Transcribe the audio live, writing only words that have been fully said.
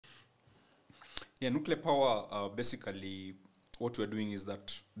Yeah, nuclear power, basically, what we're doing is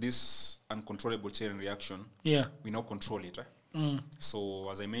that this uncontrollable chain reaction, we now control it. So,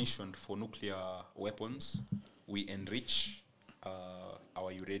 as I mentioned, for nuclear weapons, we enrich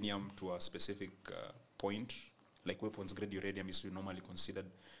our uranium to a specific point. Like weapons-grade uranium is normally considered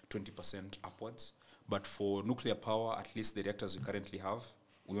 20% upwards. But for nuclear power, at least the reactors we currently have,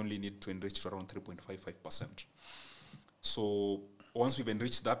 we only need to enrich to around 3.55%. So once we've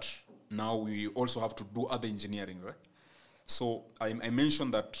enriched that, now we also have to do other engineering, right? So I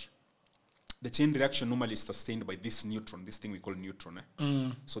mentioned that the chain reaction normally is sustained by this neutron, this thing we call neutron.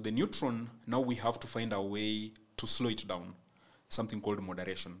 So the neutron, now we have to find a way to slow it down, something called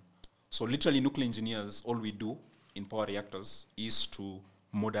moderation. So literally nuclear engineers, all we do in power reactors is to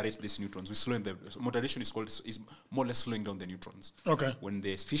moderate these neutrons. We slow them. Moderation is more or less slowing down the neutrons. Okay. When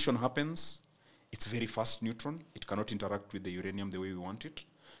the fission happens, it's very fast neutron. It cannot interact with the uranium the way we want it.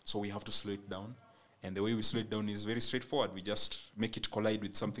 So we have to slow it down. And the way we slow it down is very straightforward. We just make it collide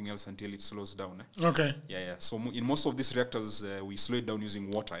with something else until it slows down. Okay. Yeah. So in most of these reactors, we slow it down using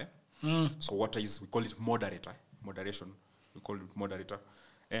water. So water we call it moderator. Moderation. We call it moderator.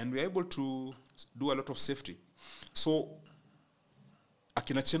 And we're able to do a lot of safety. So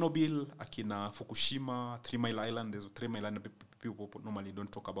akina Chernobyl, akina Fukushima, 3 Mile Island, there's 3 Mile Island, people normally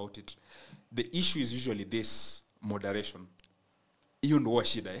don't talk about it. The issue is usually this moderation.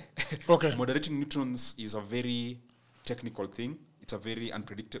 Okay. Moderating neutrons is a very technical thing. It's a very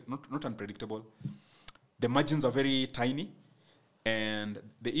unpredictable, not unpredictable. The margins are very tiny. And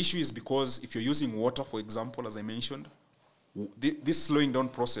the issue is because if you're using water, for example, as I mentioned, this slowing down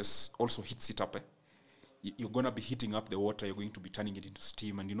process also heats it up. You're going to be heating up the water. You're going to be turning it into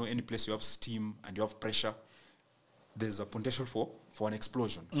steam. And any place you have steam and you have pressure, there's a potential for an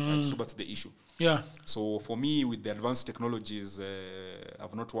explosion. Right? So that's the issue. Yeah. So for me, with the advanced technologies,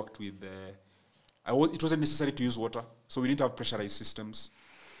 I've not worked with... it wasn't necessary to use water, so we didn't have pressurized systems.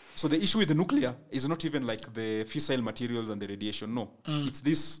 So the issue with the nuclear is not even like the fissile materials and the radiation. No, it's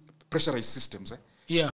these pressurized systems. Yeah.